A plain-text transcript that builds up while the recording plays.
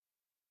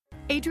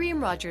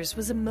Adrian Rogers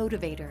was a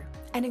motivator,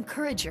 an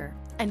encourager,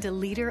 and a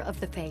leader of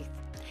the faith.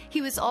 He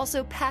was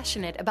also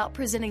passionate about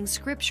presenting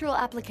scriptural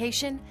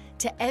application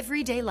to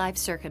everyday life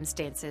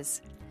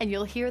circumstances, and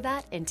you'll hear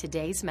that in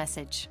today's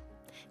message.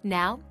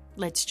 Now,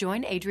 let's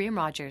join Adrian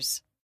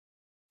Rogers.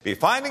 Be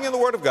finding in the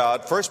Word of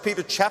God, 1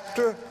 Peter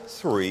chapter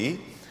 3,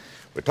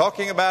 we're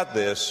talking about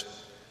this,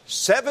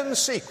 7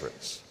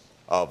 secrets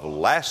of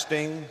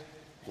lasting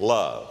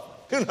love.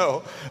 You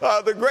know,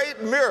 the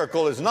great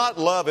miracle is not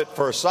love at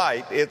first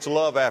sight, it's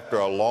love after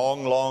a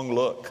long, long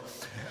look,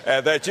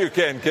 and that you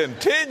can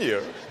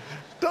continue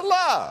to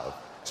love.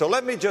 So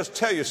let me just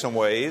tell you some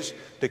ways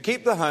to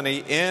keep the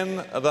honey in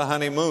the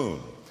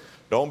honeymoon.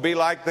 Don't be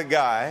like the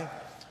guy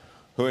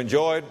who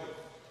enjoyed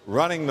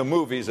running the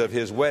movies of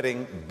his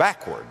wedding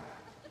backward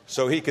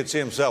so he could see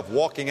himself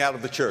walking out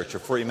of the church a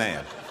free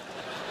man.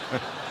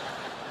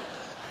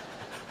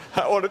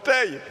 I want to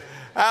tell you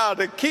how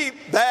to keep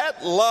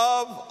that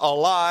love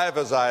alive,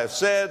 as I have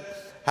said,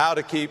 how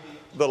to keep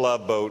the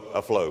love boat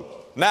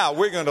afloat. Now,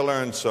 we're going to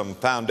learn some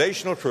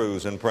foundational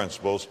truths and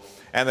principles,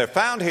 and they're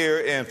found here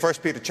in 1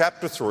 Peter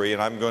chapter 3,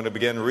 and I'm going to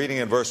begin reading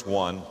in verse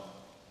 1.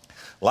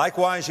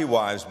 Likewise, ye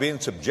wives, be in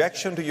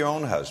subjection to your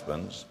own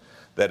husbands,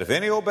 that if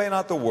any obey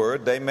not the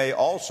word, they may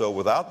also,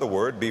 without the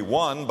word, be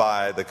won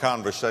by the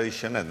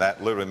conversation, and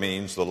that literally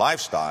means the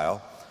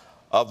lifestyle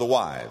of the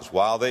wives,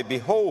 while they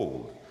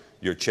behold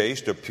your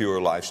chaste or pure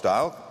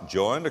lifestyle,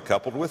 joined or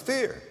coupled with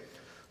fear.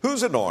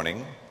 Whose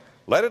adorning?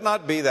 Let it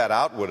not be that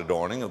outward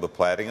adorning of the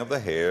plaiting of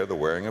the hair, the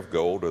wearing of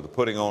gold, or the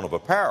putting on of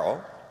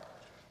apparel,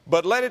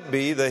 but let it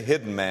be the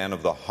hidden man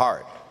of the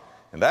heart,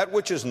 and that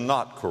which is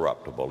not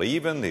corruptible,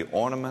 even the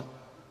ornament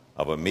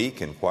of a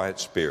meek and quiet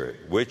spirit,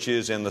 which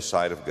is in the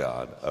sight of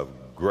God of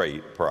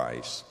great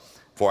price.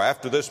 For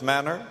after this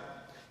manner,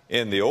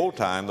 in the old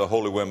time, the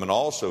holy women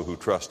also who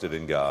trusted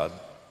in God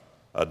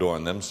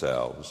adorn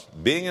themselves,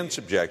 being in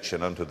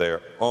subjection unto their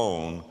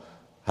own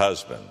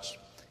husbands,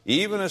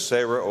 even as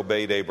Sarah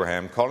obeyed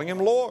Abraham, calling him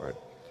Lord,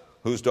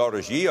 whose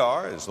daughters ye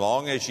are, as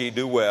long as ye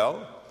do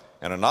well,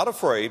 and are not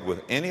afraid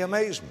with any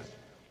amazement.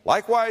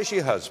 Likewise ye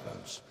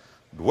husbands,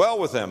 dwell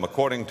with them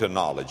according to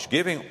knowledge,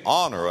 giving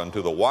honor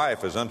unto the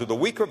wife as unto the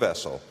weaker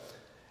vessel,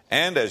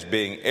 and as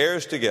being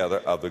heirs together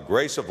of the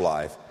grace of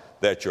life,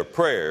 that your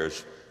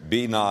prayers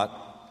be not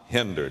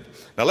hindered.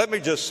 Now let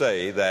me just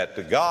say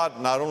that God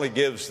not only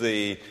gives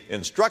the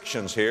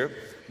instructions here,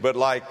 but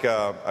like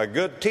a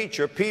good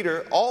teacher,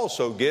 Peter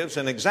also gives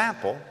an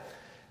example,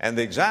 and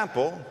the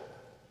example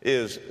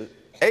is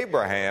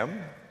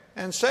Abraham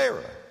and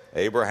Sarah.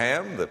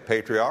 Abraham, the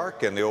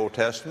patriarch in the Old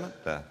Testament,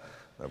 the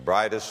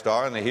brightest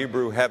star in the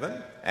Hebrew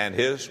heaven, and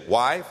his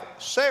wife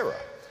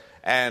Sarah.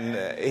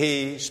 And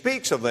he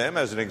speaks of them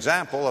as an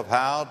example of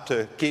how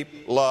to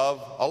keep love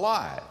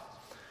alive.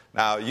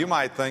 Now, you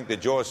might think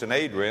that Joyce and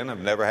Adrian have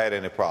never had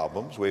any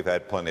problems. We've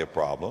had plenty of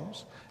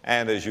problems.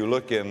 And as you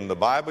look in the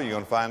Bible, you're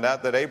going to find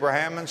out that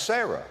Abraham and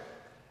Sarah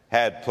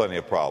had plenty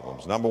of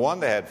problems. Number one,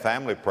 they had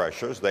family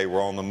pressures. They were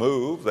on the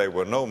move. They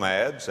were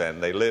nomads,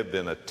 and they lived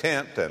in a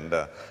tent and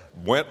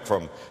went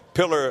from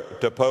pillar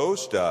to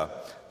post.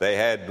 They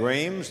had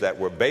dreams that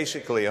were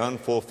basically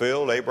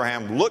unfulfilled.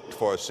 Abraham looked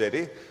for a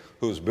city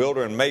whose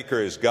builder and maker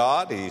is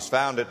God. He's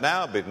found it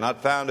now, but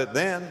not found it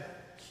then.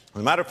 As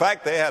a matter of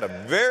fact, they had a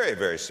very,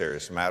 very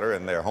serious matter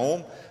in their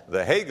home,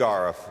 the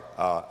Hagar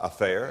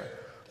affair,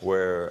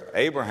 where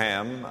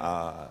Abraham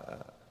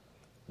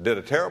did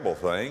a terrible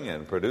thing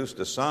and produced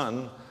a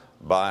son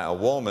by a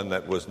woman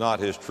that was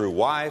not his true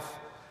wife.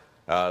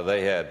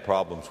 They had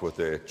problems with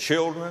their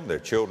children. Their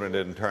children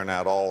didn't turn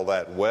out all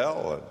that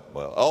well.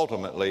 Well,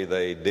 ultimately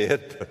they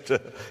did,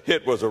 but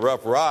it was a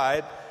rough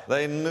ride.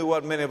 They knew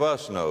what many of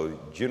us know.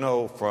 You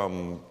know,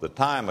 from the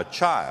time a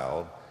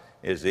child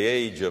is the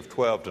age of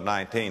 12 to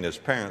 19, his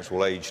parents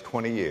will age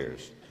 20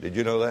 years. Did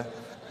you know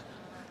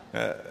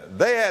that?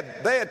 They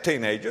had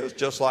teenagers,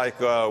 just like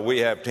we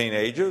have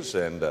teenagers,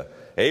 and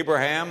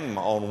Abraham,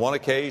 on one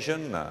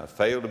occasion,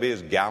 failed to be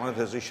as gallant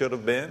as he should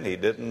have been. He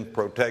didn't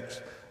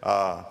protect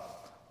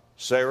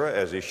Sarah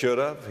as he should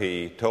have.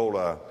 He told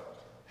a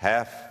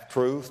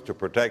half-truth to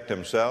protect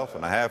himself,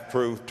 and a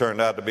half-truth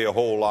turned out to be a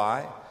whole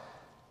lie.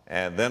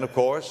 And then, of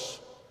course,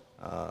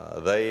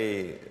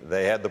 they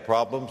had the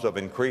problems of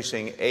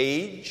increasing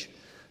age.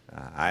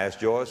 I asked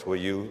Joyce, will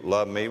you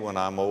love me when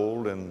I'm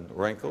old and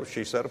wrinkled?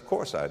 She said, of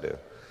course I do.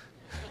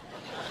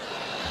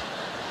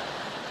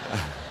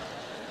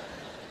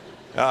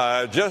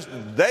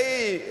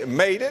 They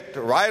made it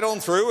right on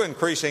through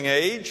increasing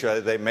age.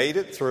 They made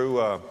it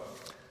through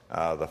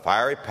the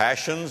fiery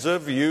passions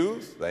of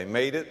youth. They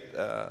made it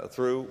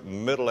through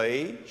middle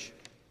age.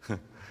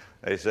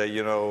 They say,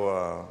 you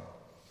know,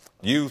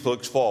 youth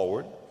looks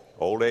forward,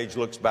 old age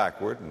looks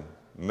backward, and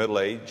middle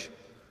age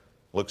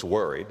looks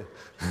worried.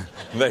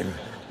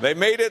 They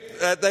made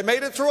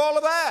it through all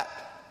of that.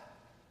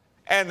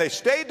 And they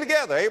stayed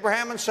together.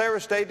 Abraham and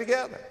Sarah stayed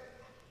together.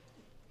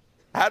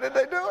 How did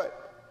they do it?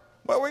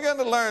 Well, we're going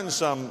to learn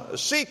some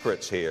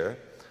secrets here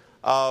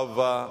of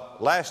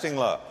lasting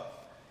love.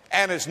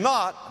 And it's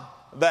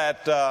not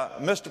that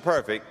Mr.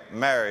 Perfect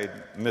married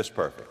Miss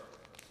Perfect.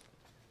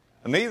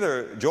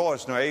 neither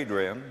Joyce nor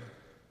Adrian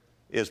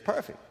is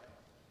perfect.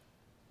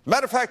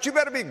 Matter of fact, you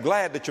better be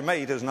glad that your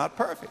mate is not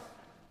perfect.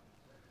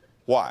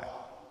 Why?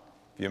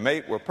 If your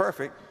mate were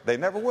perfect, they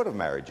never would have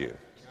married you.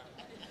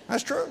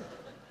 That's true.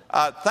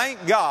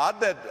 Thank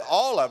God that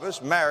all of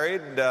us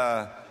married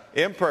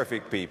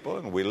imperfect people,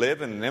 and we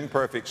live in an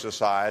imperfect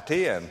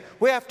society, and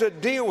we have to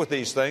deal with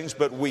these things,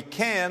 but we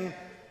can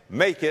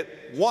make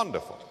it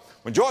wonderful.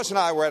 When Joyce and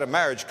I were at a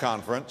marriage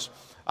conference,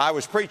 I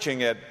was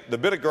preaching at the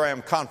Billy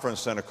Graham Conference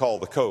Center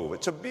called The Cove.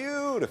 It's a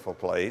beautiful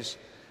place,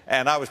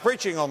 and I was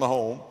preaching on the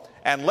home,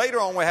 and later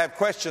on we had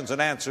questions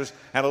and answers,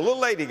 and a little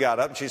lady got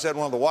up and she said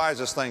one of the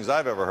wisest things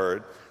I've ever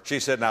heard. She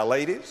said, "Now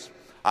ladies,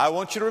 I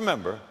want you to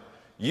remember,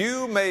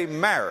 you may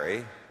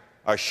marry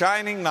a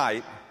shining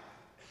knight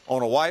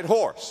on a white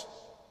horse,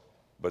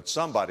 but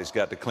somebody's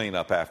got to clean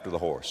up after the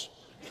horse."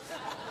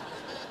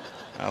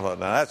 I thought,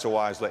 now that's a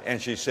wise lady.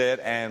 And she said,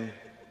 and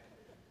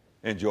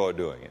enjoy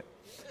doing it.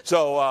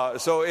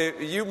 So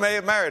you may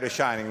have married a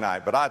shining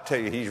knight, but I tell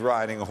you, he's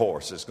riding a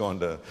horse. It's going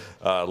to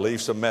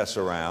leave some mess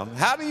around.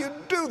 How do you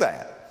do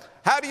that?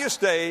 How do you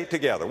stay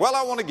together? Well,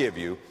 I want to give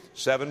you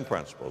 7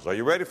 principles. Are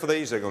you ready for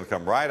these? They're going to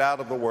come right out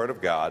of the Word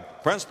of God.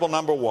 Principle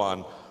number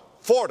 1,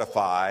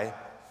 fortify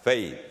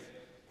faith.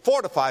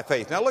 Fortify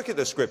faith. Now look at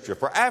the scripture.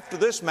 For after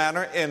this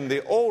manner in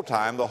the old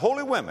time, the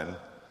holy women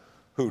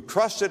who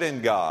trusted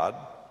in God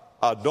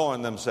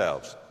adorned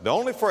themselves. The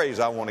only phrase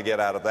I want to get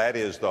out of that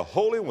is the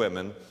holy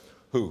women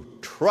who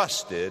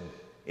trusted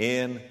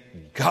in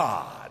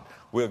God.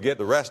 We'll get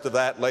the rest of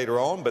that later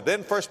on. But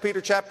then 1 Peter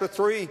chapter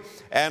 3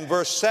 and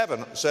verse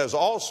 7 says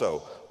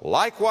also,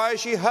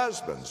 likewise ye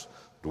husbands,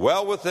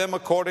 dwell with them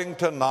according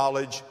to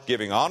knowledge,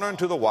 giving honor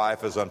unto the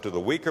wife as unto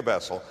the weaker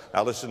vessel.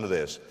 Now listen to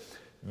this.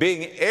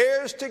 Being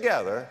heirs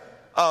together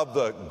of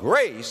the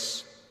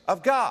grace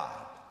of God.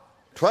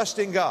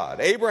 Trusting God.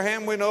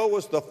 Abraham, we know,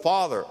 was the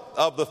father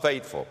of the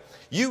faithful.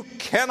 You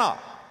cannot,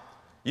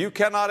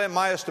 in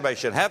my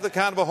estimation, have the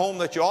kind of a home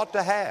that you ought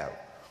to have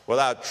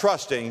without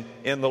trusting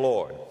in the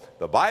Lord.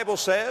 The Bible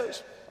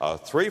says a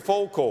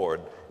threefold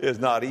cord is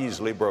not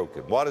easily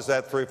broken. What is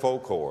that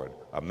threefold cord?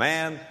 A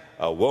man,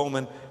 a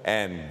woman,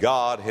 and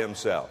God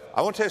himself.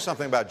 I want to tell you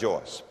something about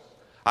Joyce.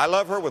 I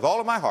love her with all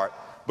of my heart,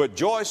 but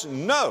Joyce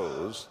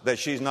knows that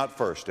she's not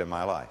first in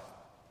my life.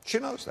 She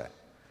knows that.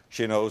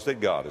 She knows that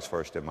God is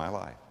first in my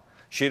life.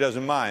 She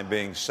doesn't mind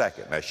being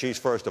second. Now, she's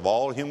first of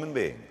all human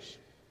beings,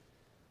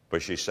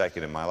 but she's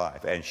second in my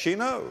life. And she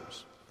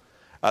knows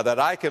that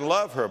I can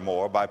love her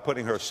more by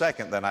putting her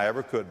second than I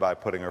ever could by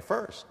putting her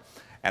first.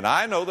 And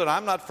I know that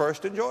I'm not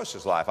first in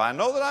Joyce's life. I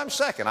know that I'm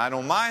second. I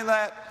don't mind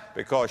that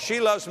because she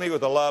loves me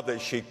with a love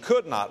that she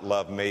could not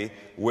love me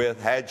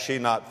with had she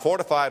not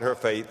fortified her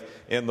faith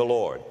in the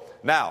Lord.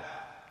 Now,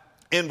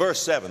 in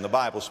verse 7, the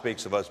Bible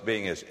speaks of us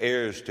being as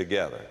heirs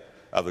together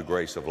of the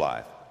grace of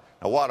life.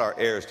 Now, what are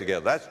heirs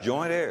together? That's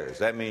joint heirs.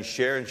 That means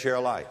share and share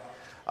alike.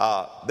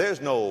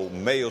 There's no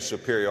male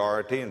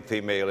superiority and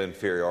female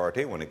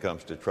inferiority when it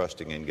comes to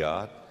trusting in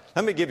God.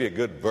 Let me give you a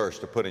good verse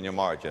to put in your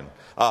margin.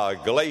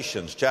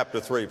 Galatians chapter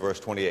 3, verse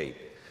 28.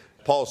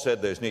 Paul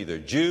said there's neither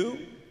Jew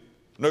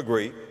nor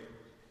Greek,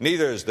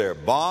 neither is there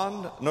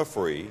bond nor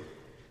free,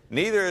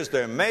 neither is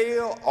there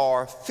male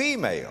or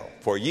female,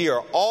 for ye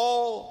are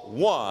all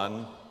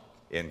one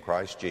in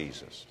Christ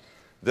Jesus.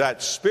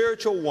 That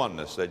spiritual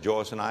oneness that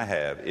Joyce and I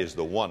have is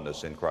the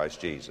oneness in Christ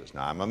Jesus.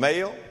 Now, I'm a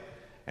male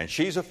and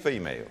she's a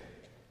female,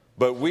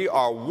 but we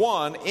are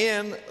one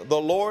in the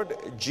Lord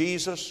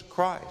Jesus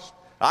Christ.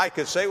 I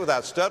could say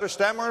without stutter,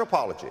 stammer, and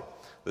apology,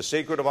 the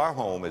secret of our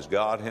home is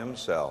God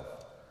himself.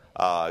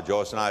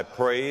 Joyce and I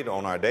prayed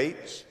on our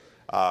dates.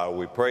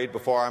 We prayed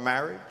before our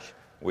marriage.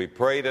 We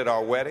prayed at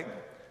our wedding.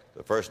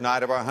 The first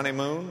night of our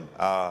honeymoon,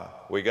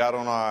 we got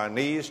on our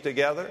knees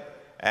together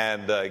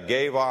and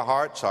gave our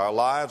hearts, our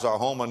lives, our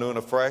home anew and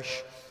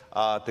afresh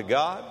to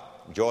God.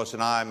 Joyce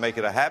and I make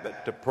it a habit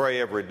to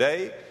pray every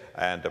day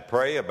and to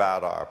pray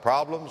about our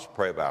problems,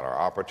 pray about our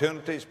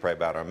opportunities, pray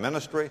about our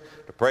ministry,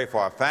 to pray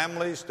for our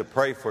families, to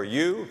pray for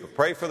you, to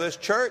pray for this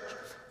church.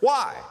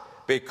 Why?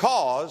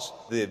 Because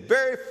the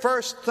very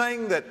first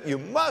thing that you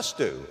must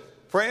do,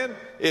 friend,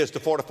 is to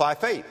fortify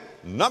faith.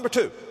 Number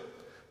two,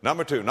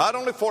 not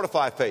only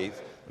fortify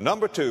faith,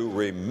 number 2,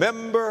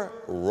 remember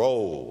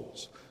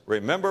roles.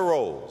 Remember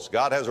roles.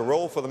 God has a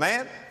role for the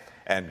man,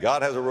 and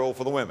God has a role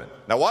for the women.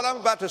 Now, what I'm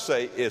about to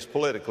say is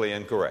politically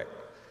incorrect.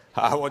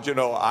 I want you to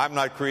know I'm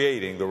not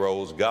creating the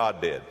roles, God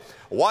did.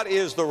 What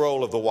is the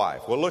role of the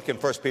wife? Well, look in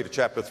 1 Peter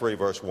chapter 3,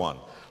 verse 1.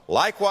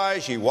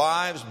 Likewise, ye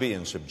wives, be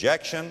in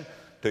subjection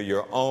to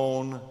your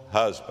own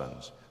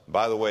husbands.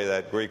 By the way,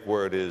 that Greek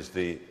word is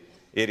the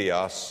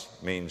idios,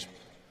 means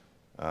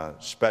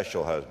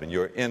special husband,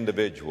 your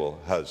individual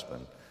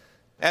husband.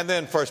 And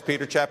then 1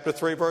 Peter chapter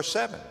 3, verse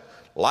 7.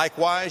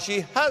 Likewise,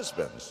 ye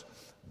husbands,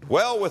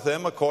 dwell with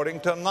them according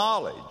to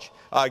knowledge,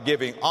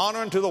 giving honor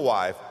unto the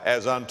wife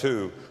as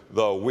unto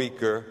the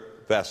weaker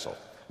vessel.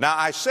 Now,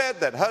 I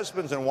said that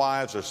husbands and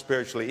wives are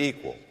spiritually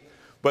equal,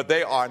 but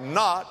they are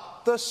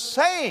not the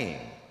same.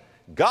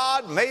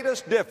 God made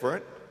us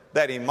different,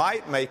 that he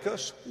might make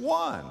us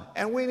one.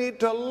 And we need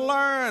to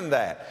learn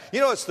that. You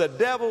know, it's the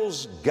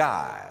devil's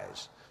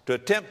guise to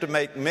attempt to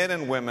make men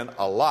and women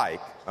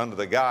alike under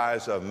the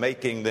guise of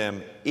making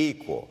them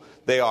equal.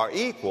 They are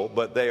equal,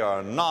 but they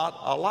are not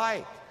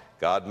alike.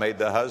 God made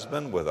the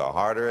husband with a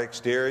harder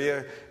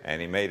exterior,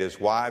 and he made his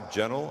wife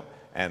gentle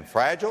and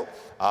fragile.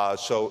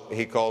 So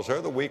he calls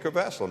her the weaker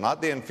vessel,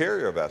 not the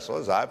inferior vessel.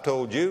 As I've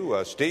told you,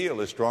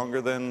 steel is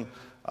stronger than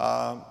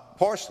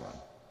porcelain.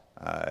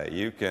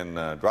 You can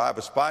drive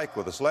a spike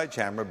with a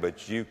sledgehammer,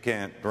 but you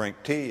can't drink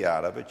tea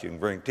out of it. You can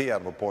drink tea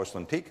out of a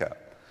porcelain teacup.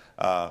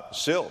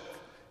 Silk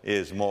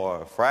is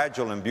more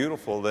fragile and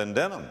beautiful than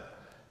denim.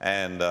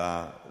 And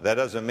that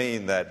doesn't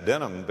mean that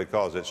denim,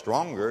 because it's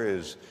stronger,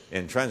 is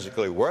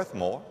intrinsically worth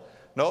more.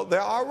 No,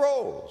 there are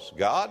roles.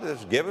 God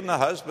has given the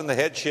husband the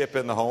headship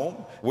in the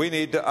home. We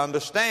need to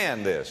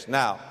understand this.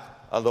 Now,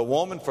 the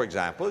woman, for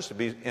example, is to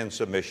be in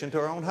submission to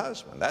her own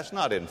husband. That's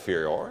not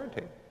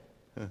inferiority.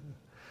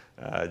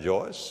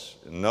 Joyce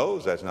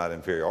knows that's not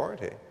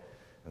inferiority.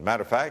 As a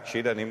matter of fact,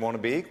 she doesn't even want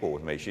to be equal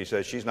with me. She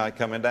says she's not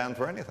coming down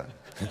for anything.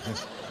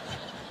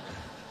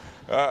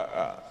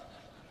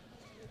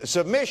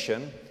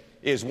 Submission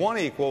is one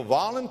equal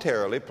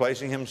voluntarily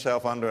placing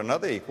himself under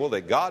another equal,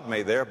 that God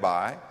may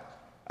thereby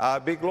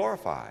be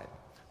glorified.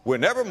 We're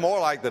never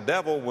more like the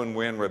devil when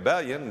we're in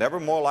rebellion,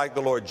 never more like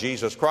the Lord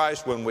Jesus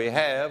Christ when we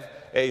have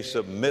a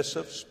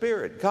submissive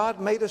spirit.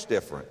 God made us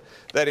different,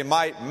 that he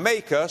might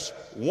make us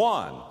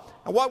one.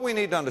 And what we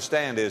need to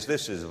understand is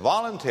this is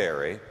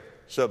voluntary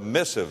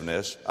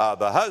submissiveness.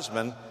 The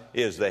husband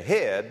is the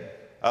head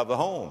of the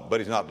home, but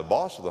he's not the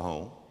boss of the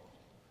home.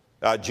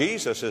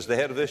 Jesus is the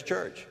head of this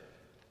church.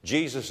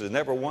 Jesus has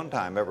never one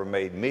time ever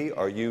made me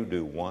or you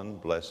do one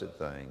blessed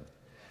thing.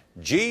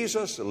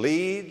 Jesus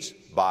leads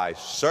by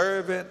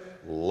servant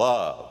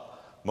love.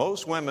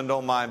 Most women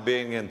don't mind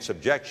being in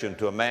subjection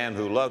to a man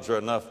who loves her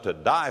enough to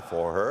die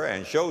for her,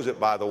 and shows it,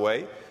 by the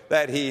way,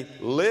 that he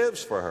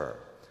lives for her.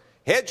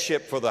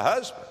 Headship for the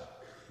husband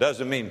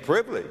doesn't mean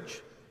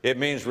privilege. It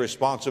means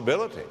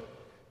responsibility.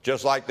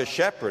 Just like the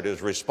shepherd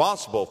is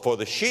responsible for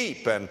the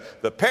sheep and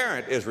the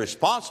parent is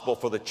responsible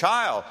for the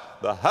child,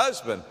 the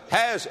husband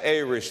has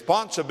a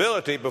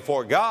responsibility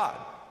before God.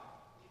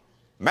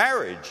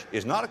 Marriage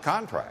is not a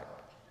contract.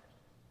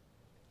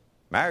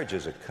 Marriage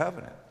is a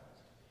covenant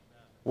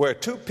where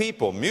two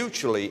people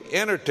mutually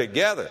enter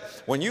together.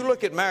 When you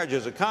look at marriage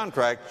as a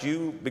contract,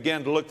 you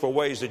begin to look for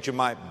ways that you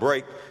might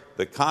break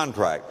the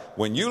contract.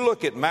 When you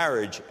look at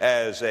marriage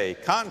as a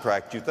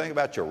contract, you think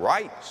about your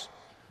rights.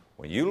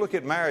 When you look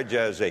at marriage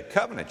as a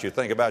covenant, you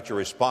think about your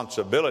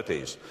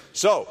responsibilities.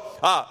 So,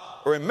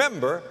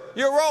 remember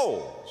your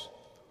roles.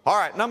 All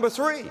right, number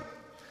 3,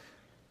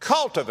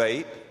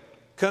 cultivate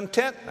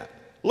contentment.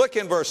 Look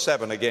in verse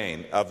 7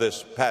 again of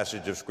this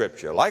passage of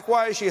Scripture.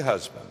 Likewise, ye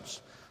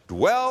husbands,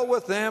 dwell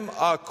with them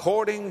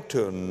according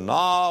to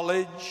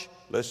knowledge.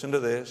 Listen to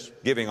this.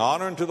 Giving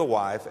honor unto the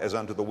wife as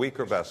unto the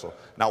weaker vessel.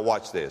 Now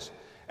watch this.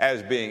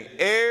 As being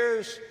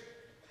heirs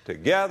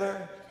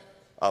together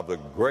of the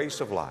grace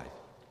of life.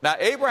 Now,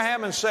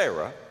 Abraham and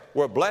Sarah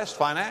were blessed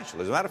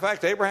financially. As a matter of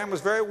fact, Abraham was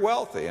very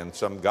wealthy, and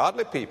some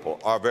godly people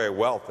are very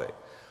wealthy.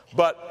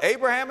 But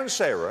Abraham and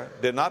Sarah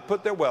did not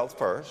put their wealth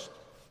first.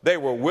 They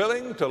were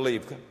willing to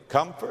leave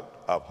comfort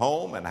of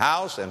home and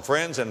house and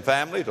friends and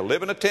family, to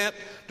live in a tent,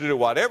 to do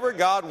whatever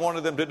God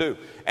wanted them to do.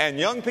 And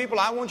young people,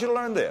 I want you to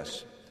learn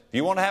this. If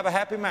you want to have a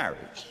happy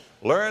marriage,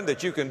 learn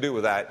that you can do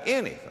without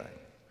anything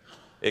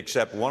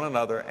except one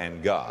another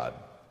and God,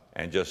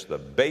 and just the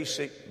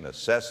basic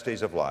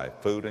necessities of life,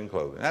 food and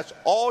clothing. That's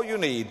all you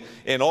need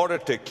in order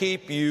to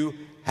keep you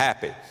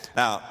happy.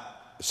 Now,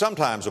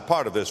 sometimes a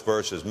part of this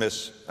verse is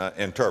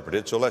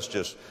misinterpreted, so let's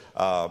just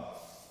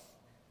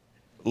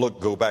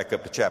go back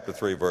up to chapter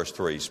 3, verse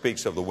 3. It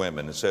speaks of the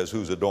women. It says,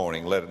 whose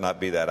adorning, let it not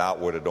be that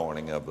outward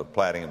adorning of the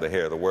plaiting of the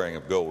hair, the wearing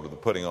of gold, or the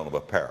putting on of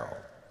apparel.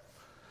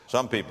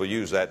 Some people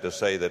use that to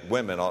say that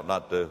women ought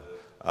not to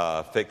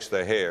fix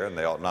their hair, and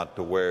they ought not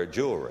to wear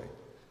jewelry.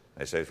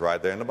 They say it's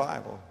right there in the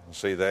Bible.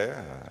 See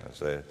there? It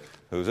says,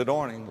 whose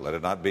adorning, let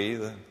it not be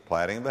the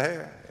plaiting of the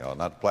hair. You ought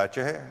not to plait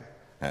your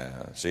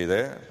hair. See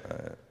there?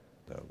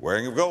 The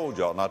wearing of gold,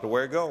 you ought not to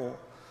wear gold.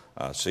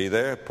 See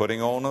there?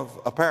 Putting on of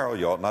apparel,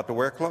 you ought not to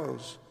wear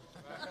clothes.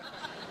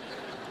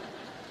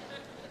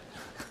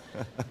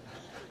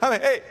 I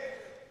mean, hey,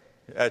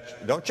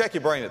 don't check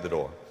your brain at the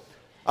door.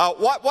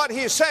 What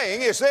he's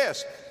saying is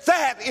this: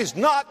 that is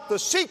not the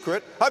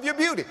secret of your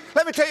beauty.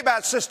 Let me tell you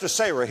about Sister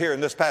Sarah here in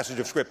this passage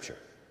of Scripture.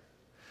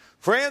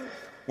 Friend,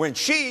 when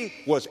she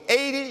was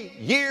 80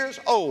 years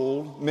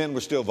old, men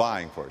were still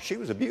vying for her. She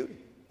was a beauty.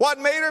 What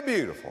made her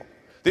beautiful?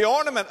 The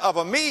ornament of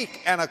a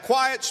meek and a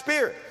quiet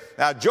spirit.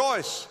 Now,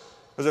 Joyce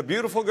was a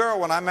beautiful girl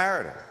when I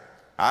married her.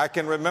 I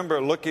can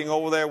remember looking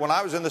over there when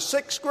I was in the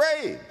 6th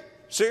grade.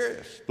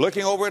 Serious.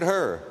 Looking over at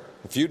her,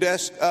 a few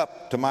desks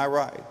up to my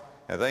right.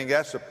 I think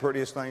that's the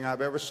prettiest thing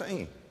I've ever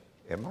seen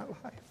in my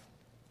life.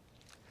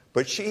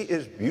 But she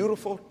is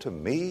beautiful to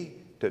me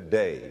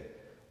today.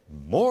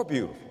 More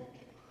beautiful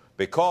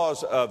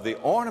because of the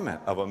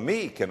ornament of a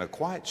meek and a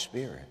quiet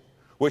spirit.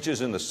 which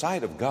is in the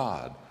sight of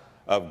God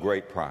of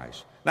great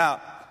price. Now,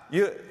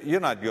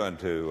 you're not going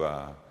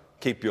to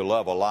keep your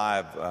love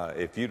alive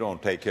if you don't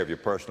take care of your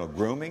personal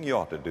grooming. You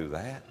ought to do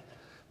that.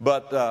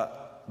 But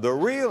the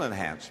real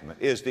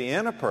enhancement is the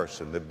inner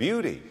person, the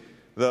beauty.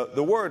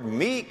 The word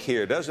meek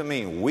here doesn't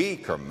mean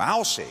weak or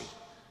mousy.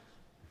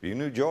 If you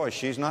knew Joyce,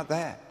 she's not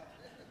that.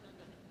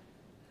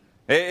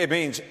 It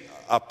means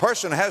a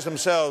person has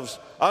themselves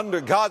under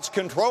God's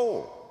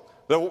control.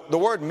 The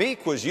word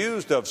meek was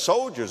used of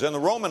soldiers in the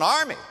Roman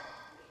army.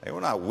 They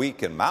were not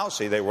weak and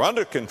mousy. They were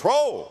under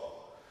control.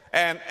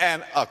 And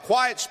a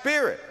quiet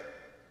spirit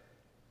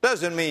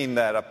doesn't mean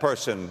that a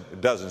person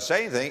doesn't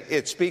say anything.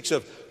 It speaks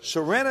of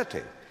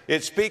serenity.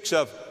 It speaks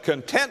of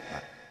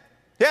contentment.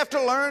 You have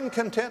to learn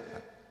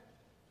contentment.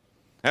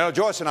 You know,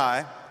 Joyce and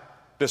I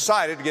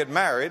decided to get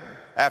married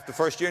after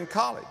first year in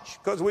college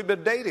because we'd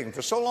been dating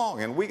for so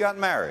long, and we got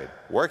married,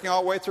 working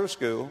our way through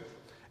school.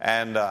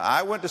 And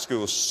I went to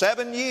school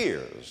 7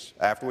 years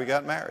after we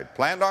got married,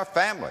 planned our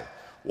family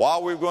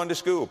while we were going to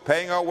school,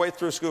 paying our way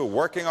through school,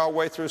 working our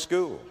way through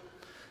school.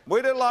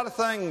 We did a lot of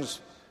things,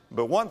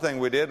 but one thing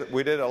we did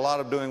a lot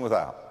of doing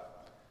without.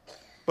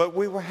 But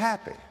we were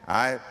happy.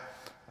 I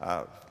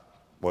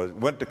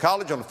went to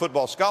college on a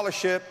football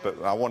scholarship,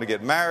 but I wanted to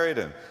get married,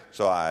 and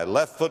so I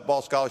left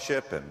football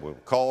scholarship and was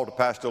called to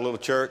pastor a little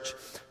church,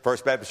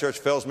 First Baptist Church,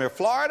 Fellsmere,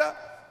 Florida.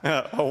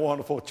 A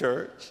wonderful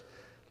church,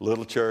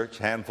 little church,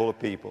 handful of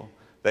people.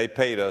 They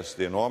paid us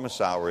the enormous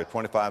salary of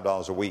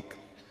 $25 a week,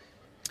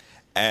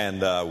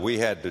 and we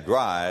had to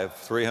drive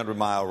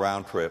 300-mile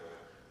round trip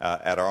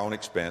at our own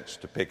expense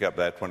to pick up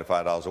that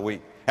 $25 a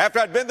week. After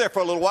I'd been there for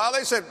a little while,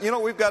 they said, you know,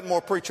 we've got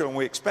more preacher than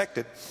we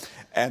expected,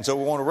 and so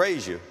we want to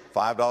raise you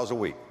 $5 a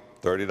week,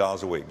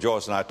 $30 a week.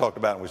 Joyce and I talked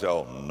about it, and we said,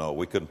 oh, no,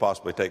 we couldn't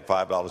possibly take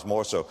 $5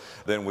 more. So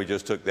then we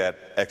just took that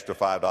extra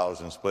 $5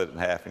 and split it in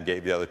half and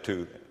gave the other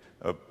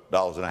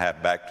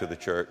 $2.50 back to the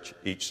church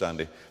each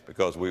Sunday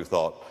because we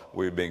thought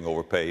we were being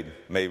overpaid.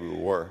 Maybe we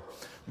were.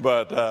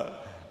 But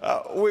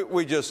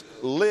we just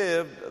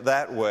lived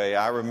that way.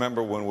 I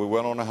remember when we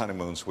went on a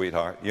honeymoon,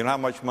 sweetheart. You know how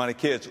much money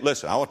kids...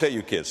 Listen, I want to tell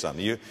you kids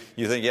something. You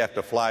think you have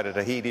to fly to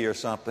Tahiti or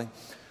something?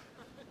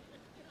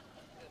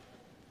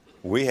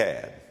 We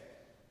had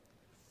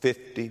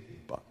 $50.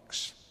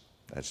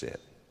 That's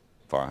it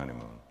for our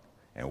honeymoon.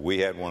 And we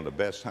had one of the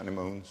best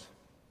honeymoons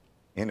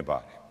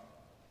anybody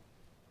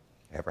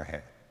ever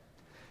had.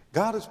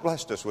 God has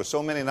blessed us with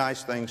so many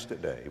nice things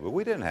today, but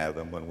we didn't have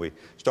them when we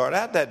started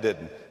out. That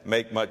didn't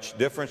make much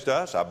difference to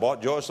us. I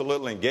bought Joyce a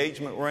little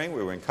engagement ring.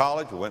 We were in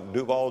college. We went to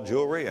Duval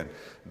Jewelry in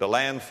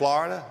DeLand,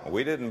 Florida.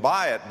 We didn't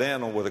buy it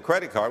then with a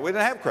credit card. We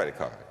didn't have credit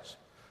cards.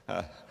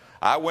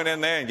 I went in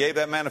there and gave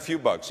that man a few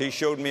bucks. He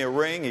showed me a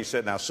ring. He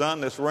said, now,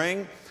 son, this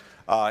ring,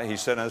 he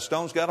said, now, the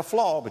stone's got a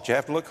flaw, but you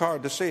have to look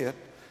hard to see it.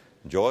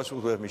 Joyce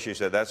was with me. She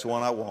said, that's the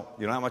one I want.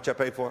 You know how much I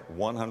paid for it?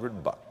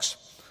 $100.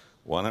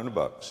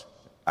 $100.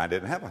 I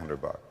didn't have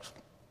 $100.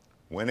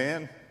 Went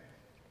in,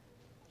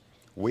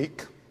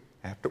 week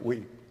after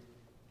week,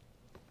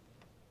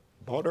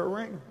 bought her a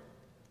ring.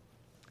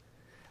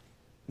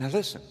 Now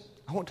listen,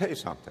 I want to tell you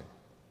something.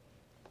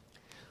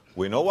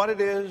 We know what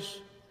it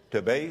is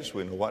to base,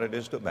 we know what it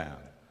is to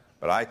abound.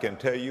 But I can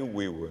tell you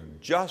we were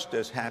just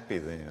as happy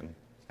then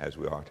as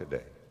we are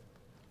today.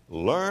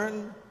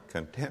 Learn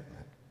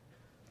contentment.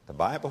 The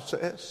Bible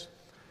says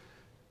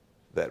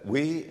that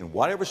we, in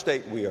whatever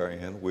state we are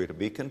in, we're to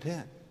be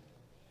content.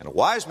 And a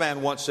wise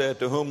man once said,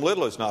 to whom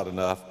little is not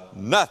enough,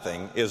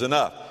 nothing is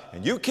enough.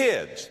 And you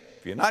kids,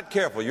 if you're not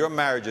careful, your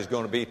marriage is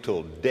going to be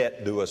till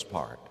death do us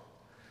part.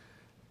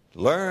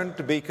 Learn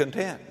to be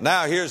content.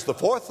 Now, here's the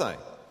fourth thing.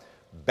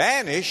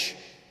 Banish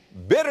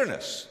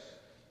bitterness.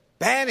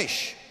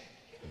 Banish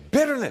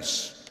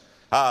bitterness.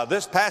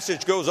 This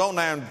passage goes on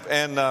now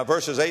in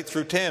verses 8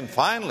 through 10.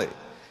 Finally,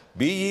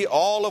 be ye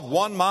all of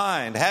one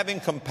mind,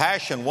 having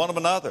compassion one of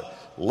another.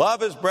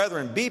 Love as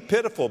brethren, be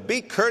pitiful,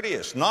 be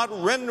courteous, not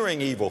rendering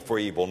evil for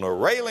evil, nor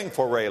railing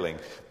for railing,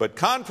 but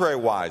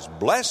contrariwise,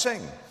 blessing,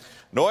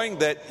 knowing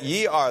that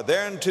ye are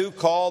thereunto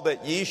called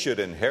that ye should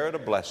inherit a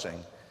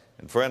blessing.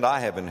 And friend, I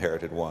have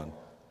inherited one.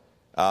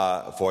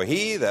 For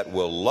he that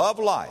will love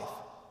life,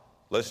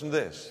 listen to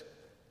this,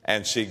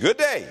 and see good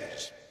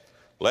days,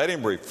 let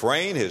him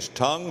refrain his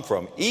tongue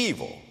from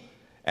evil,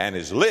 and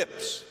his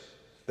lips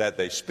that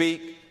they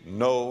speak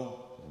no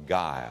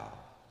guile.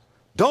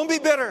 Don't be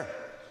bitter.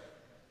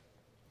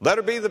 Let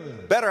her be the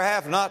better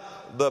half,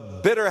 not the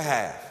bitter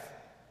half.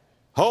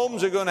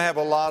 Homes are going to have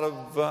a lot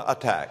of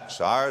attacks.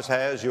 Ours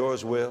has,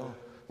 yours will.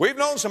 We've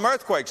known some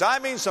earthquakes. I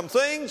mean some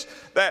things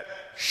that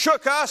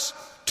shook us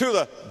to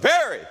the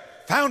very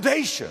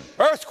foundation.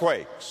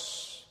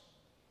 Earthquakes.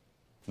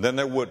 Then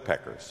there are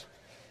woodpeckers.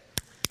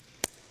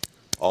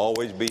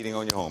 Always beating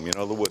on your home. You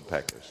know the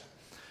woodpeckers.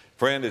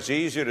 Friend, it's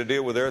easier to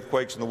deal with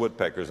earthquakes and the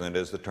woodpeckers than it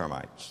is the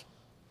termites.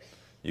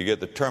 You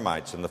get the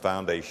termites in the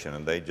foundation,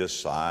 and they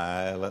just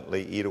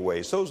silently eat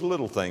away. It's those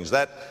little things,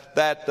 that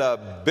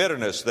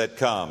bitterness that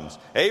comes.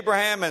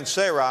 Abraham and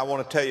Sarah, I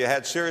want to tell you,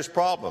 had serious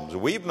problems.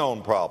 We've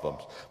known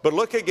problems. But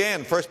look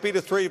again, 1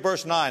 Peter 3,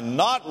 verse 9,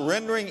 not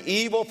rendering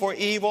evil for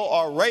evil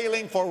or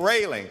railing for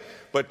railing,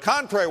 but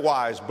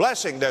contrariwise,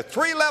 blessing. There are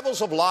three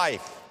levels of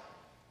life.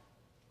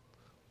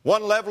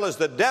 One level is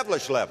the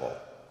devilish level,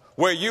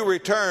 where you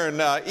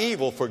return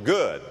evil for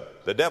good.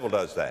 The devil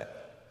does that.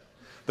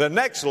 The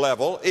next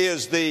level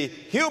is the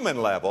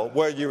human level,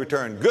 where you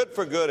return good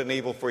for good and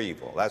evil for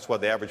evil. That's what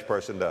the average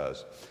person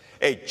does.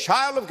 A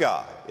child of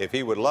God, if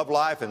he would love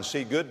life and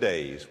see good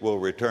days, will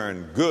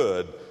return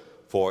good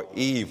for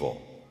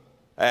evil.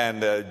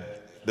 And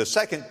the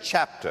second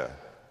chapter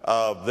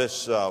of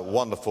this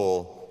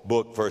wonderful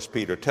book, 1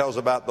 Peter, tells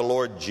about the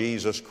Lord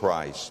Jesus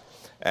Christ.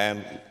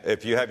 And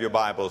if you have your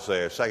Bibles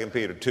there, 2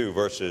 Peter 2,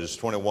 verses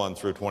 21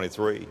 through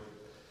 23.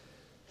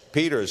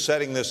 Peter is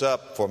setting this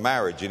up for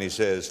marriage, and he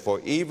says, for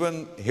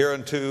even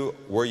hereunto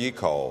were ye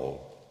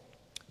called,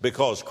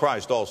 because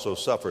Christ also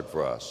suffered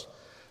for us,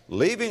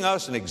 leaving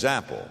us an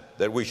example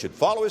that we should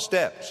follow his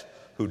steps,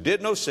 who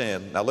did no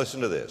sin. Now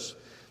listen to this.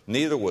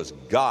 Neither was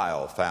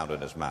guile found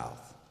in his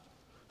mouth,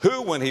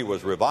 who when he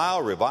was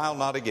reviled, reviled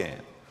not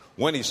again.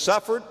 When he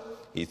suffered,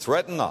 he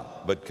threatened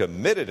not, but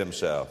committed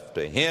himself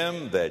to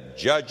him that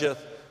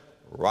judgeth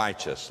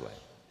righteously.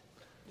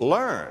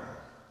 Learn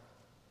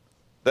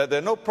that there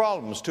are no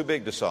problems too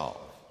big to solve,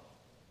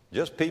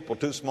 just people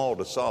too small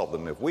to solve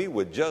them. If we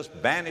would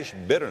just banish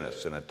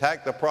bitterness and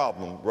attack the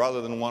problem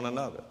rather than one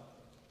another.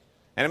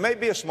 And it may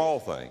be a small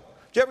thing.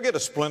 Did you ever get a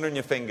splinter in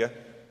your finger?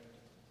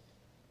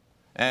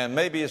 And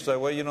maybe you say,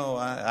 well, you know,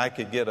 I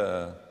could get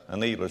a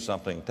needle or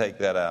something, take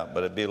that out,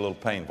 but it'd be a little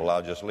painful.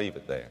 I'll just leave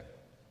it there.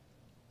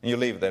 And you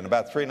leave it there. And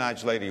about 3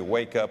 nights later, you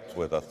wake up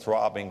with a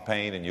throbbing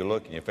pain, and you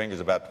look, and your finger's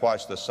about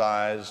twice the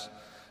size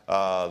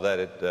that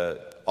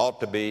it ought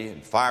to be,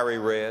 and fiery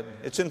red.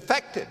 It's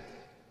infected.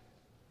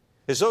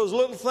 It's those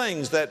little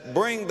things that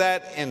bring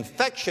that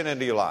infection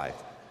into your life.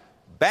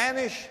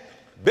 Banish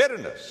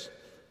bitterness.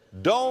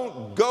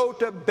 Don't go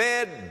to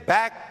bed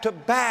back to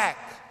back.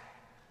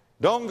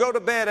 Don't go to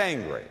bed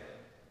angry.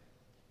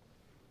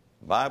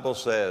 The Bible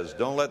says,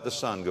 don't let the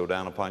sun go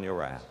down upon your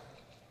wrath.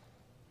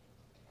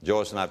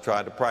 Joyce and I have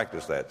tried to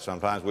practice that.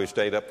 Sometimes we've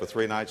stayed up for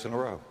 3 nights in a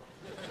row.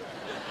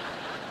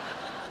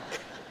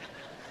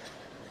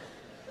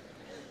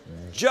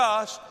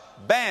 Just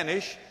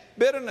banish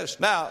bitterness.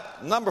 Now,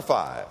 number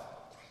 5,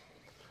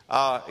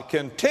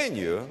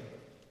 continue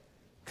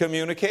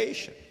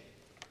communication.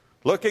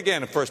 Look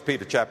again at 1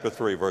 Peter chapter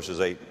 3, verses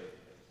 8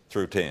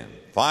 through 10.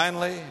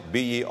 Finally,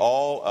 be ye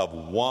all of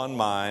one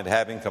mind,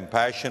 having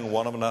compassion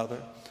one of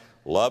another.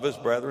 Love as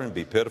brethren,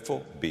 be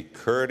pitiful, be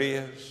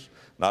courteous,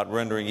 not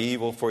rendering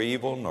evil for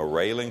evil, nor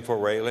railing for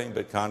railing,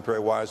 but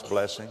contrariwise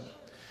blessing,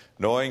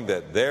 knowing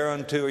that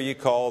thereunto are ye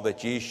called,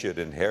 that ye should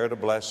inherit a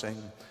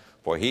blessing.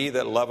 For he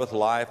that loveth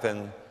life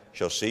and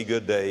shall see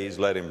good days,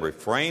 let him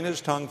refrain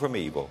his tongue from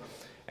evil,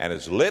 and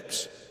his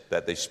lips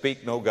that they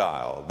speak no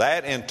guile.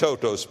 That in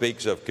toto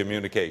speaks of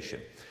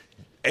communication.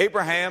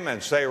 Abraham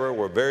and Sarah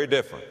were very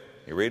different.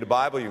 You read the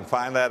Bible, you can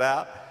find that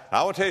out.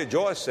 I want to tell you,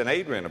 Joyce and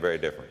Adrian are very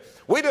different.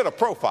 We did a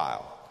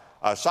profile,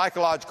 a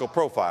psychological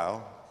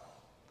profile.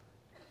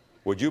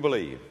 Would you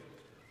believe?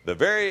 The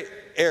very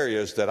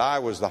areas that I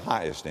was the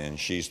highest in,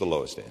 she's the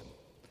lowest in.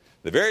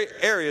 The very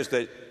areas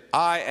that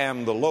I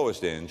am the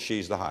lowest in,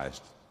 she's the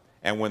highest.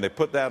 And when they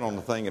put that on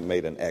the thing, it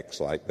made an X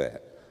like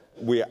that.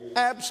 We are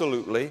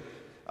absolutely,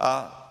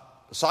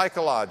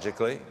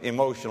 psychologically,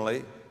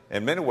 emotionally,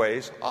 in many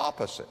ways,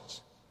 opposites.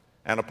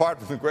 And apart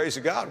from the grace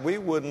of God, we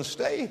wouldn't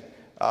stay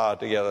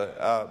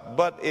together.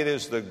 But it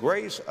is the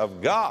grace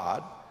of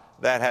God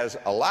that has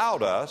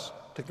allowed us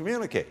to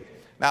communicate.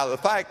 Now, the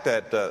fact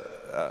that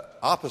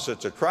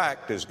opposites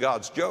attract is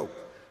God's joke,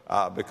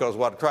 because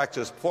what attracts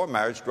us before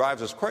marriage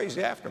drives us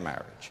crazy after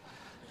marriage.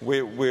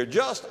 We're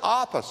just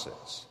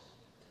opposites.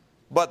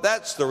 But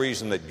that's the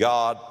reason that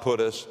God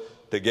put us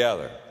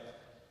together.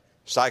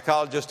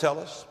 Psychologists tell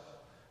us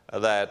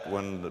that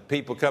when the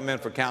people come in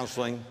for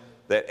counseling,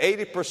 that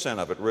 80%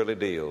 of it really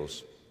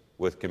deals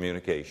with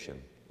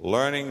communication,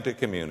 learning to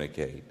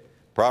communicate.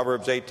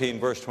 Proverbs 18,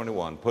 verse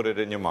 21, put it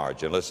in your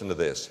margin. Listen to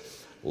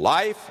this.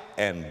 Life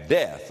and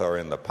death are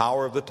in the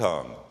power of the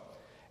tongue,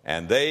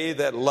 and they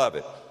that love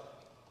it,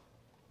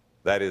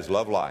 that is,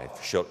 love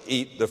life, shall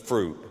eat the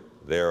fruit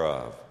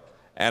thereof.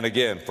 And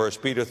again, 1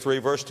 Peter 3,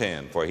 verse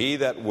 10, for he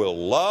that will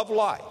love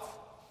life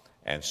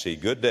and see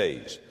good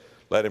days,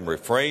 let him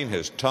refrain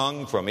his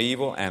tongue from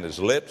evil and his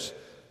lips,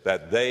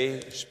 that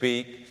they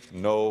speak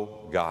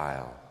no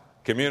guile.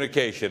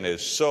 Communication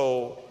is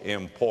so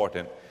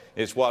important.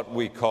 It's what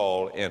we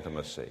call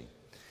intimacy.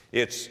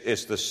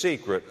 It's the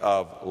secret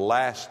of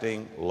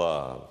lasting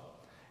love.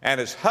 And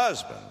it's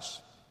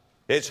husbands,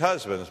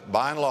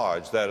 by and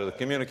large, that are the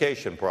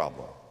communication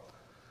problem.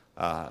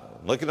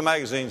 Look at the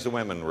magazines the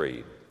women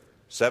read.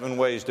 7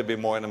 ways to be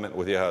more intimate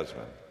with your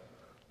husband.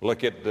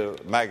 Look at the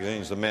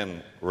magazines the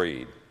men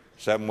read.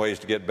 7 ways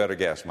to get better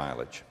gas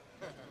mileage.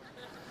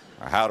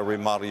 or how to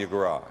remodel your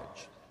garage.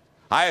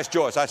 I asked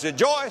Joyce, I said,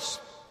 Joyce,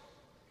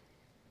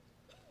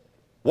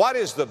 what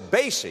is the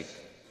basic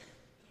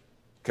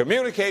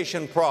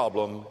communication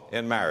problem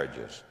in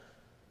marriages?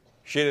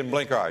 She didn't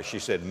blink her eyes. She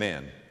said,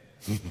 men.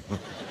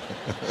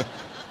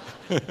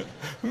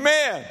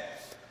 Men.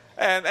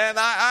 And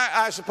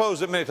I suppose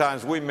that many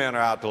times we men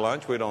are out to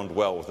lunch. We don't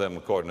dwell with them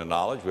according to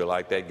knowledge. We're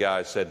like that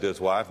guy said to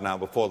his wife, now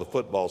before the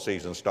football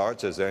season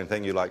starts, is there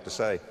anything you'd like to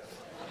say?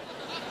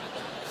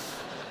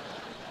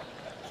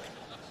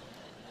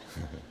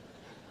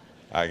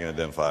 I can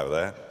identify with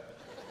that.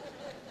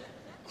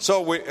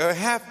 So we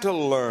have to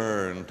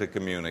learn to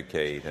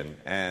communicate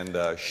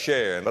and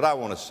share. But I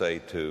want to say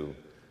to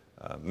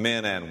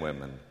men and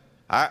women,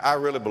 I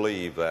really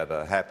believe that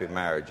a happy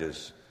marriage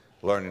is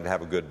learning to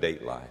have a good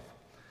date life.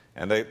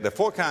 And there are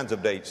 4 kinds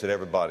of dates that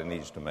everybody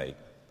needs to make.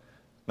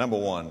 Number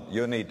 1,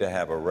 you need to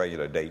have a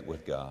regular date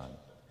with God.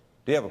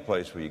 Do you have a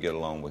place where you get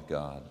alone with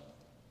God?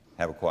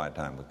 Have a quiet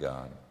time with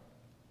God?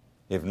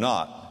 If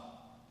not,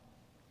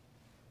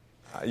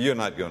 you're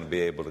not going to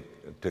be able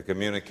to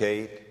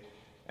communicate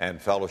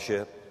and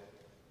fellowship.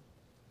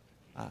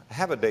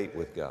 Have a date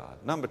with God.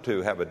 Number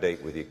 2, have a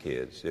date with your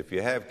kids. If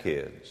you have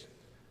kids,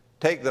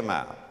 take them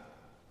out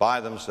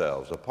by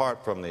themselves,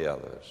 apart from the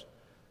others.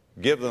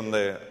 Give them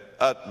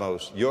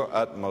your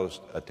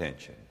utmost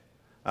attention.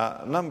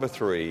 Number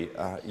 3,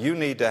 you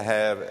need to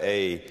have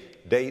a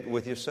date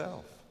with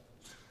yourself.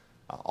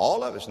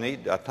 All of us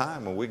need a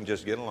time when we can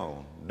just get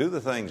alone. Do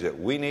the things that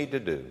we need to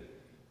do.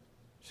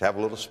 Just have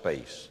a little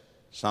space,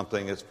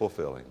 something that's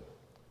fulfilling.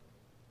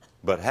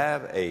 But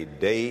have a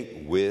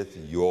date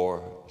with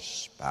your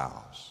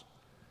spouse.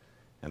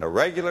 And a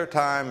regular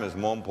time is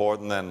more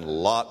important than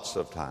lots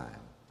of time.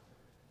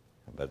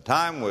 But a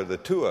time where the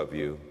 2 of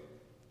you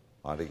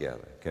are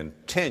together.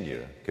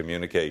 Continue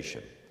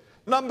communication.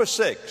 Number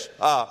 6,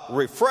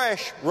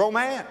 refresh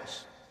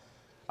romance.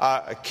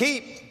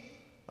 Keep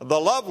the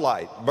love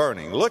light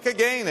burning. Look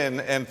again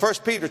in 1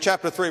 Peter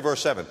chapter 3,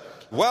 verse 7.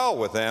 Dwell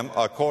with them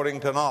according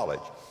to knowledge.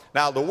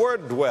 Now, the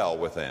word dwell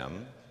with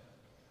them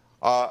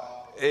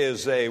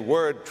is a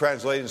word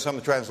translated in some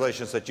of the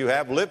translations that you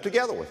have, live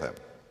together with them.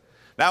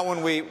 Now,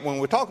 when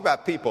we talk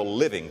about people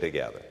living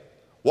together,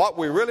 what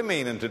we really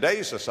mean in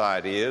today's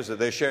society is that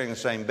they're sharing the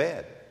same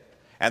bed.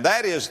 And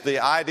that is the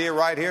idea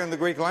right here in the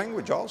Greek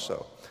language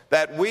also,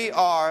 that we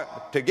are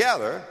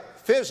together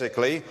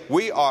physically,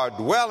 we are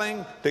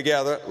dwelling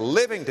together,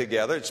 living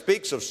together. It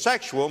speaks of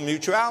sexual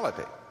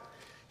mutuality. It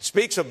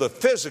speaks of the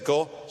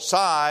physical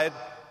side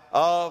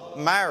of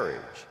marriage.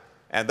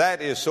 And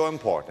that is so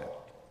important,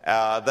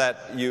 that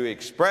you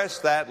express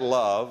that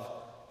love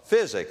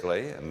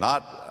physically, and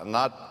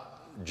not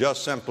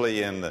just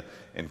simply in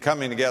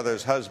coming together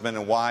as husband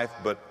and wife,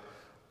 but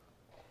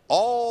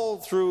all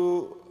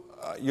through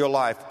your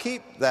life.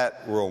 Keep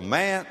that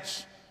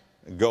romance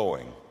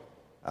going.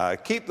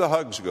 Keep the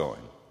hugs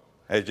going.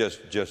 It's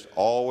just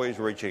always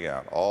reaching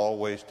out,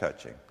 always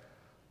touching,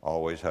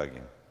 always hugging.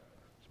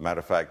 As a matter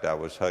of fact, I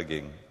was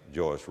hugging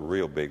Joyce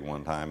real big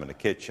one time in the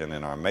kitchen,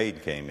 and our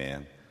maid came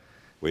in.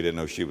 We didn't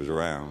know she was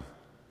around.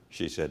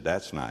 She said,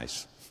 "That's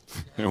nice,"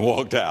 and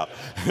walked out.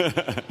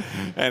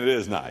 And it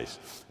is nice.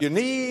 You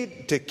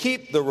need to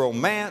keep the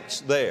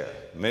romance there.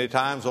 Many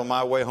times on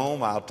my way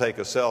home, I'll take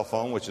a cell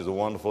phone, which is a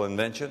wonderful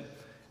invention,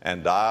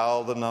 and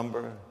dial the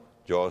number.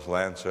 Joyce will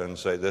answer and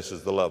say, "This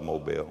is the Love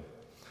Mobile."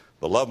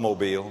 The Love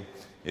Mobile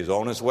is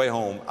on its way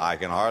home. I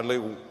can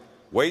hardly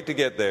wait to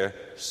get there.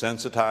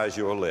 Sensitize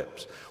your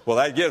lips. Well,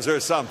 that gives her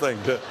something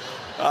to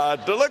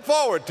look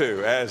forward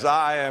to as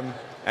I am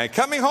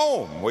coming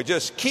home. We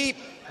just keep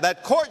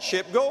that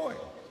courtship going.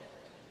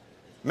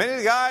 Many of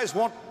the guys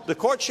want the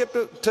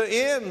courtship to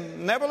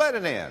end. Never let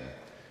it end.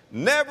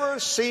 Never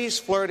cease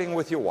flirting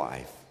with your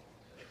wife.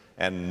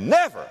 And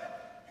never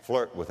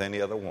flirt with any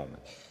other woman.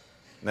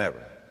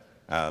 Never.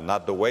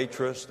 Not the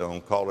waitress.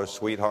 Don't call her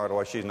sweetheart.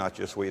 Or she's not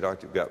your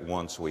sweetheart. You've got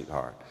one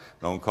sweetheart.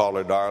 Don't call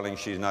her darling.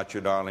 She's not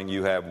your darling.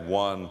 You have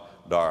one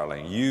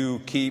darling. You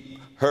keep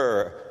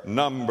her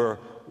number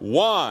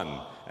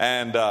one.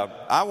 And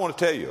I want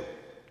to tell you,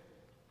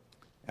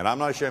 and I'm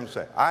not ashamed to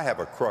say, I have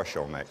a crush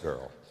on that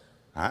girl.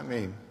 I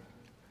mean,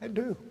 I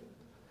do.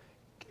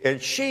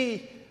 And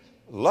she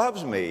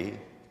loves me.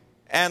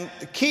 And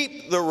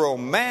keep the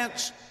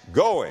romance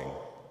going.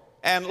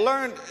 And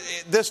learn,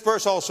 this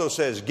verse also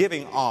says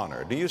giving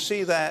honor. Do you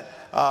see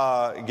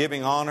that?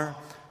 Giving honor.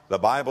 The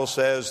Bible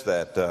says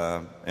that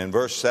in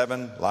verse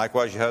 7,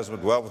 likewise your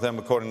husband dwell with them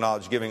according to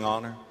knowledge, giving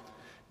honor.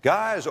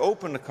 Guys,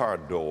 open the car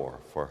door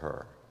for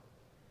her.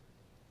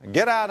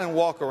 Get out and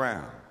walk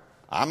around.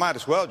 I might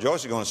as well.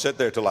 Joyce is going to sit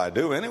there till I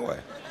do anyway.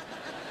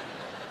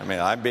 I mean,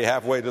 I'd be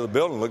halfway to the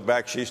building, look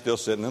back, she's still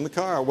sitting in the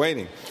car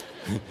waiting.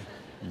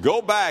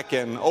 Go back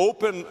and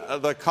open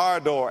the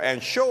car door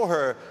and show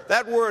her.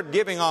 That word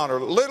giving honor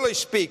literally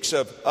speaks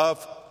of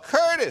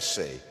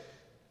courtesy.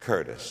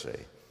 Courtesy.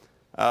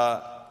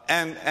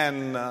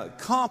 And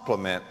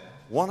compliment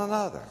one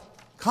another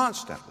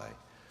constantly.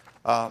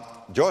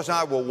 Joyce and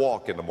I will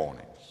walk in the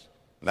mornings.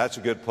 And that's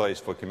a good place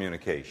for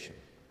communication.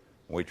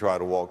 We try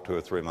to walk 2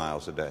 or 3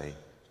 miles a day.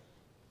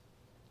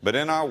 But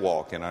in our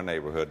walk, in our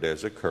neighborhood,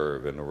 there's a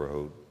curve in the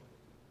road.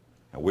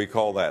 And we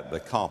call that the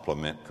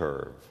compliment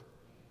curve.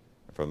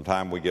 From the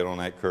time we get on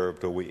that curve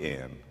till we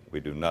end, we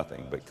do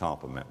nothing but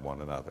compliment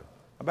one another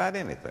about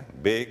anything,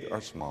 big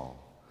or small.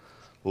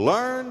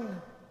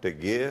 Learn to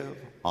give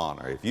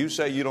honor. If you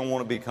say you don't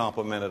want to be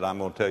complimented, I'm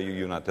going to tell you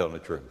you're not telling the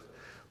truth.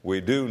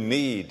 We do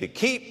need to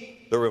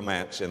keep the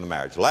romance in the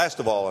marriage. Last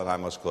of all, and I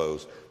must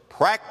close,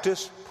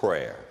 practice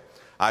prayer.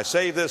 I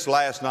say this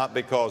last not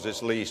because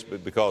it's least,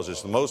 but because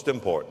it's the most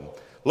important.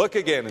 Look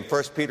again in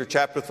 1 Peter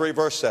chapter 3,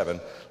 verse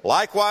 7.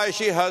 Likewise,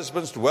 ye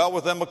husbands, dwell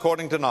with them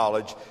according to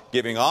knowledge,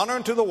 giving honor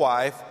unto the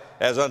wife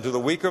as unto the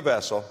weaker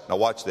vessel. Now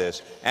watch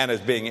this. And as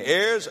being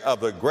heirs of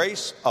the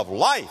grace of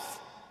life,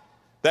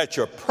 that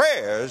your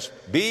prayers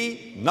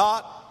be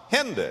not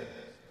hindered.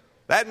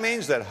 That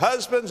means that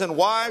husbands and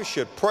wives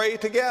should pray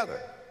together.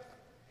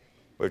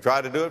 We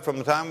try to do it from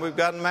the time we've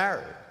gotten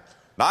married.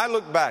 Now I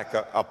look back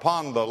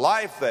upon the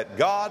life that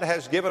God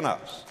has given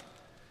us,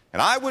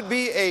 and I would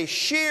be a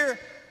sheer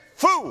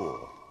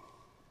fool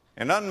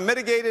and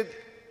unmitigated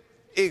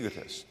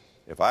egotist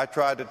if I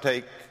tried to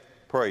take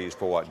praise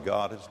for what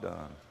God has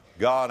done.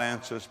 God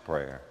answers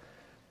prayer.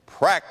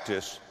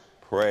 Practice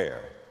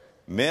prayer.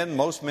 Men,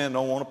 most men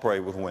don't want to pray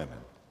with women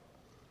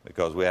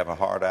because we have a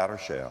hard outer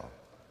shell.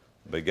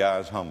 But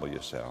guys, humble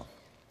yourself.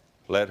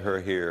 Let her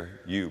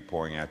hear you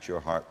pouring out your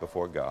heart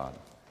before God.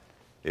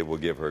 It will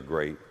give her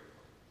great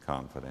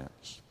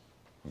confidence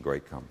and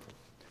great comfort.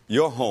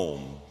 Your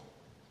home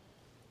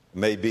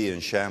may be in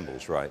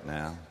shambles right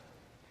now.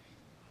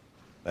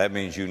 That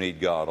means you need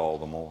God all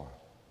the more.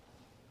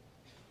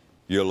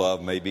 Your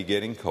love may be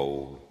getting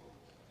cold.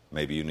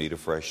 Maybe you need a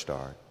fresh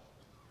start.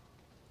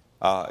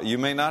 You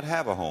may not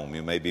have a home.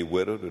 You may be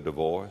widowed or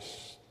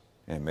divorced,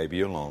 and maybe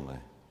you're lonely.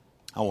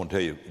 I want to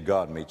tell you,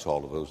 God meets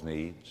all of those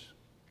needs.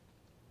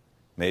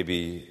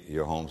 Maybe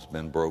your home's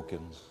been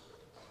broken.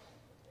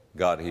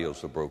 God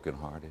heals the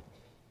brokenhearted.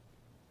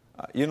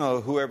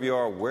 Whoever you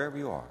are, wherever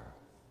you are,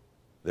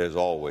 there's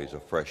always a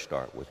fresh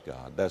start with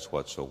God. That's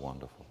what's so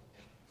wonderful.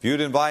 If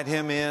you'd invite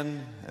Him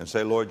in and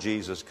say, Lord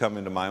Jesus, come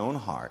into my own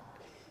heart.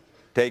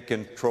 Take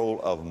control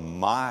of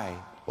my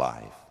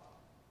life.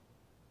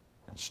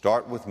 And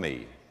start with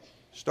me.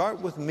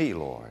 Start with me,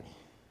 Lord,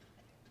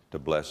 to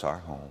bless our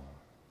home.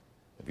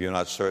 If you're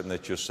not certain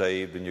that you're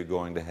saved and you're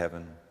going to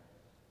heaven,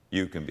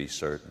 you can be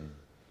certain.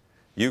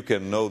 You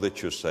can know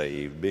that you're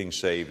saved. Being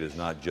saved is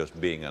not just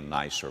being a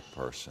nicer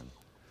person,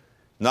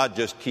 not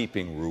just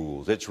keeping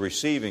rules. It's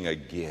receiving a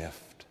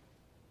gift.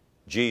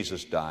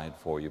 Jesus died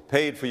for you,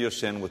 paid for your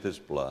sin with His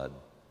blood.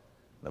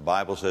 The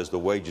Bible says the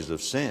wages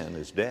of sin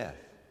is death,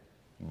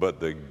 but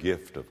the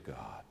gift of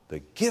God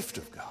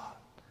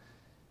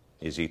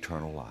is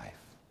eternal life.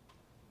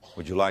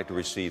 Would you like to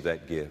receive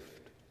that gift?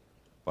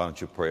 Why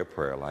don't you pray a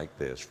prayer like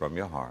this from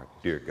your heart?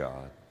 Dear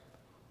God,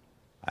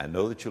 I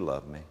know that you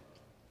love me.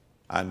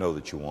 I know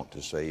that you want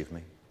to save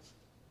me.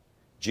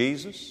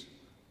 Jesus,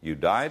 you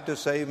died to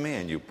save me,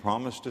 and you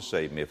promised to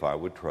save me if I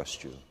would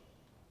trust you.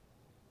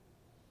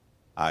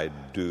 I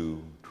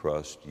do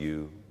trust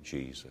you,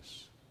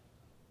 Jesus,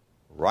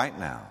 right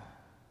now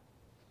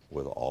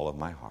with all of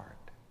my heart.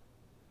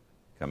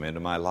 Come into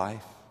my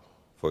life,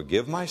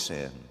 forgive my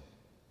sin,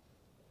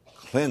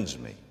 cleanse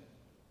me,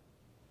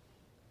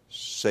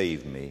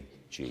 save me,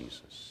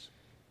 Jesus.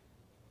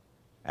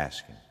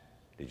 Ask Him.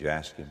 Did you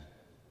ask Him?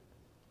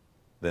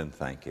 Then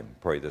thank Him.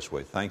 Pray this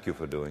way. Thank you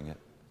for doing it.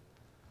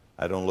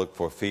 I don't look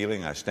for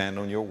feeling. I stand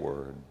on your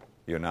word.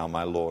 You're now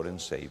my Lord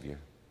and Savior.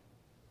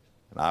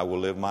 And I will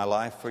live my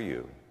life for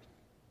you,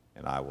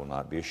 and I will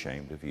not be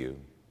ashamed of you.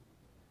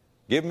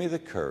 Give me the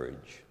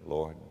courage,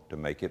 Lord, to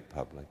make it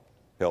public.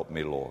 Help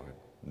me, Lord,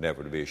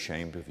 never to be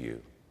ashamed of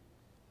you.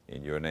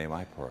 In your name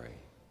I pray.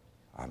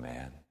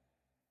 Amen.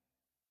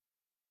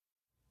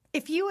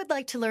 If you would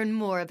like to learn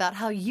more about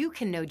how you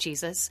can know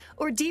Jesus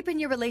or deepen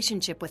your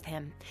relationship with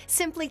Him,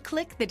 simply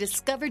click the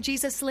Discover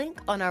Jesus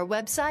link on our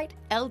website,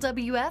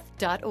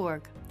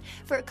 lwf.org.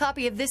 For a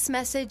copy of this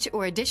message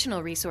or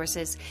additional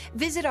resources,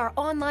 visit our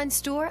online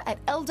store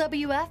at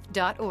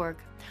lwf.org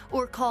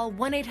or call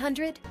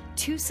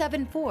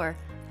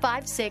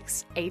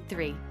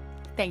 1-800-274-5683.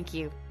 Thank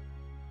you.